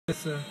Yes,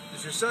 sir.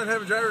 Does your son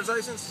have a driver's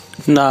license?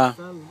 Nah.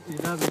 He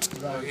doesn't No,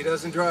 drive. he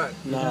doesn't drive.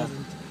 Nah.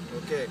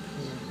 Okay.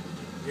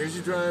 Here's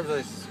your driver's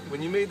license.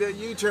 When you made that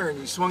U-turn,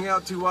 you swung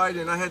out too wide,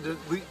 and I had to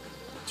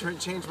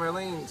change my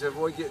lane to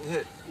avoid getting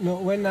hit. No,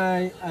 when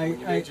I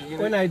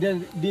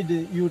did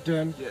the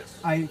U-turn, Yes.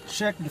 I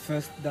checked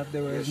first that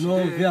there was Yes, you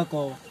no did.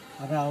 vehicle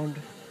around,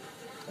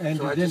 and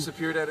So I then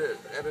disappeared out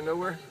of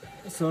nowhere?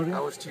 sorry, I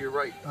was to your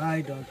right.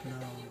 I don't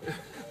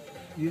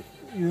know.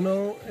 you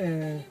know.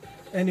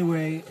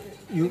 Anyway,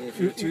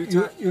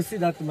 you see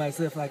that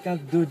myself. I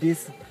can't do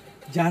this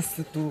just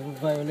to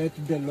violate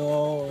the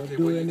law or Okay,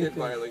 do well, you anything.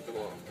 did violate the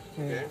law.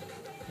 Okay?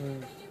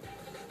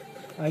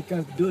 I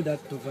can't do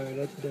that to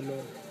violate the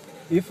law.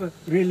 If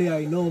really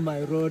I know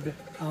my road,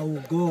 I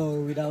will go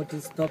without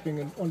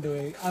stopping on the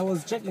way. I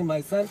was checking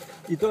my son.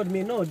 He told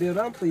me, no, the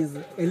ramp is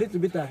a little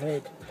bit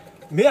ahead.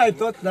 Me, I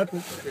thought that.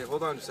 Okay,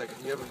 hold on a second.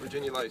 You have a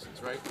Virginia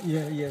license, right?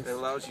 Yeah, yes. That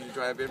allows you to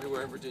drive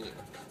everywhere in Virginia.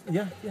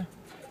 Yeah, yeah.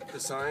 The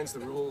signs, the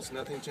rules,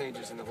 nothing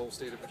changes in the whole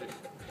state of Virginia.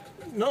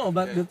 No,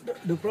 but Okay.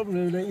 the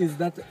problem is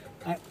that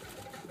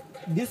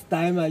this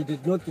time I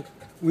did not.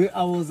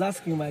 I was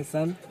asking my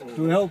son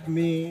to help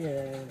me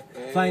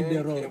find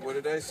the road. And what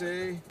did I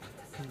say?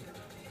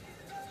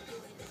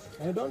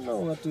 I don't know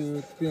what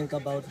to think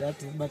about that,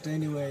 but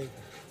anyway,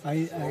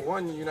 Well,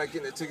 one, you're not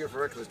getting a ticket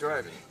for reckless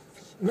driving.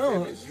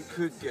 no. Because you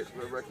could get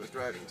a reckless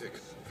driving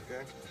ticket,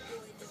 okay?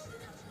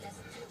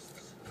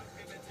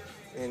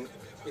 And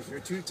if you're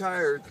too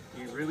tired,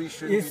 you really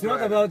shouldn't It's be not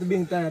driving. about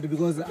being tired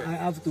because I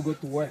have to go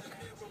to work.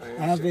 I have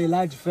a understand.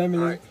 large family.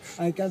 Alright.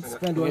 I can't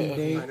spend one Yeah,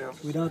 day I know.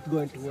 without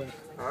going to work.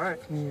 All right.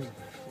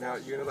 Now,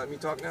 you're going to let me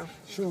talk now?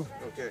 Sure.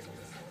 Okay.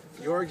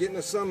 You are getting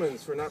a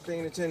summons for not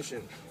paying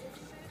attention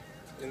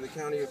in the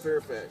county of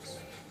Fairfax.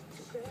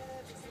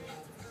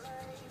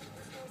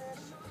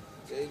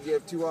 Okay, you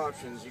have two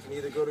options. You can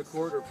either go to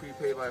court or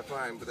prepay by a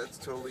fine, but that's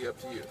totally up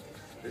to you.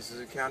 This is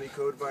a county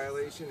code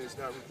violation. It's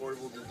not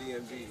reportable to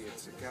DMV.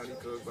 It's a county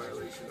code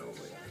violation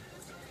only.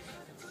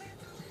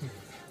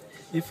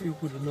 If you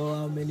could know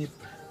how many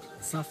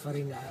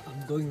suffering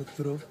I'm going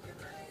through,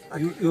 I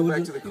You- could you go back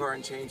would- to the car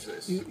and change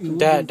this. you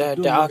Dad,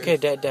 wouldn't do okay,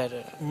 it. Dad.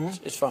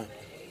 It's fine.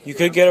 You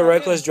could get a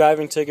reckless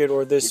driving ticket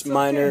or this It's okay.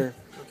 minor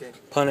Okay. I need you to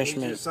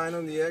punishment. sign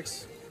on the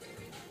X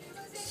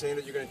saying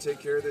that you're going to take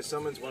care of this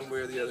summons one way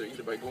or the other,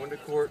 either by going to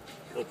court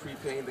or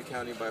prepaying the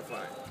county by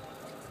fine.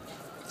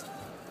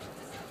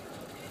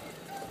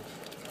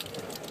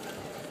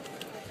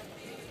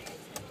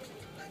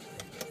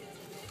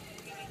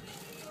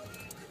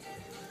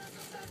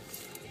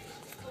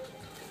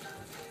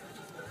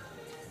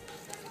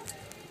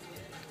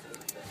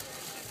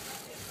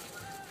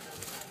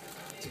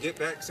 To get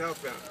back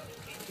southbound,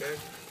 okay?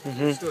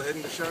 You're still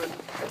heading to Charlotte?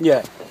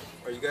 Yeah.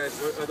 Are you guys,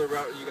 what other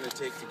route are you going to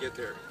take to get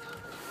there?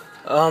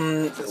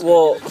 That's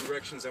Well, gonna be the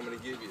directions I'm going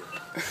to give you.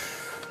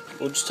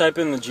 we'll just type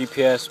in the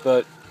GPS,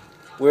 but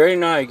we already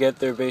know how to get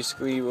there.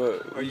 Basically,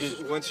 Are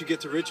you, once you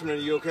get to Richmond,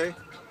 are you okay?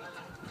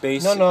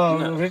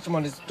 No,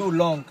 Richmond is too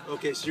long.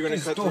 Okay, so you're going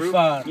It's to cut too through?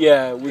 far.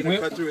 Yeah, You're we going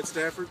to cut through at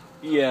Stafford?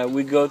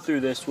 we go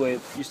through this way.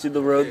 You see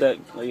the road Okay.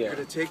 that? You're Yeah.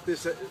 going to take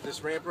this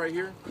ramp right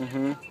here.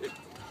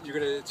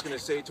 It's going to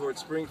say towards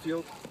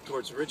Springfield,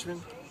 towards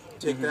Richmond.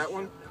 Take that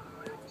one.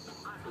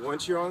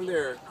 Once you're on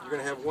there, you're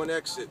going to have one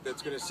exit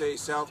that's going to say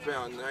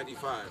southbound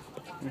 95.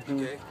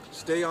 Okay?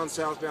 Stay on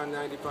southbound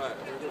 95.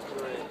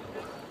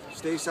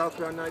 Stay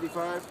southbound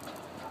 95,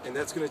 and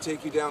that's going to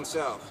take you down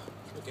south.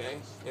 Okay?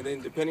 And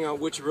then depending on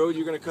which road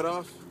you're going to cut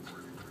off,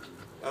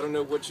 I don't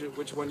know which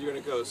one you're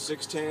going to go.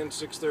 610,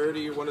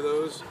 630, or one of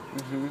those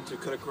to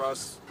cut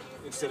across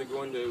instead of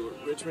going to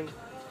Richmond.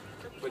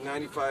 But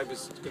 95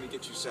 is going to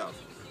get you south.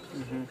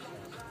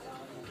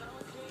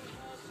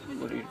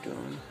 What are you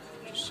doing?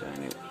 Just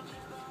sign it.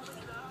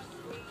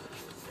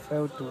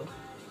 Fail to.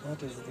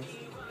 What is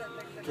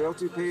this? Fail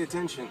to pay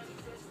attention.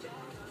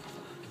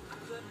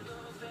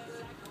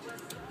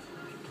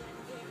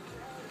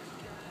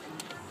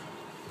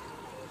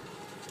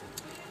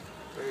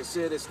 Like I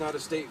said, it's not a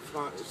state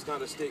code.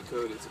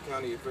 It's a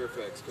county of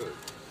Fairfax code.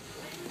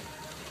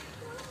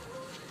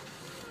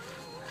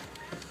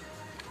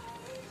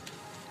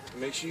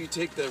 Make sure you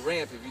take the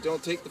ramp. If you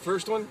don't take the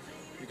first one,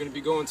 you're going to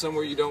be going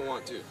somewhere you don't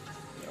want to.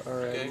 All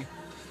right. Okay?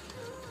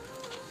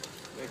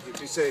 Thank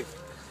you. Be safe.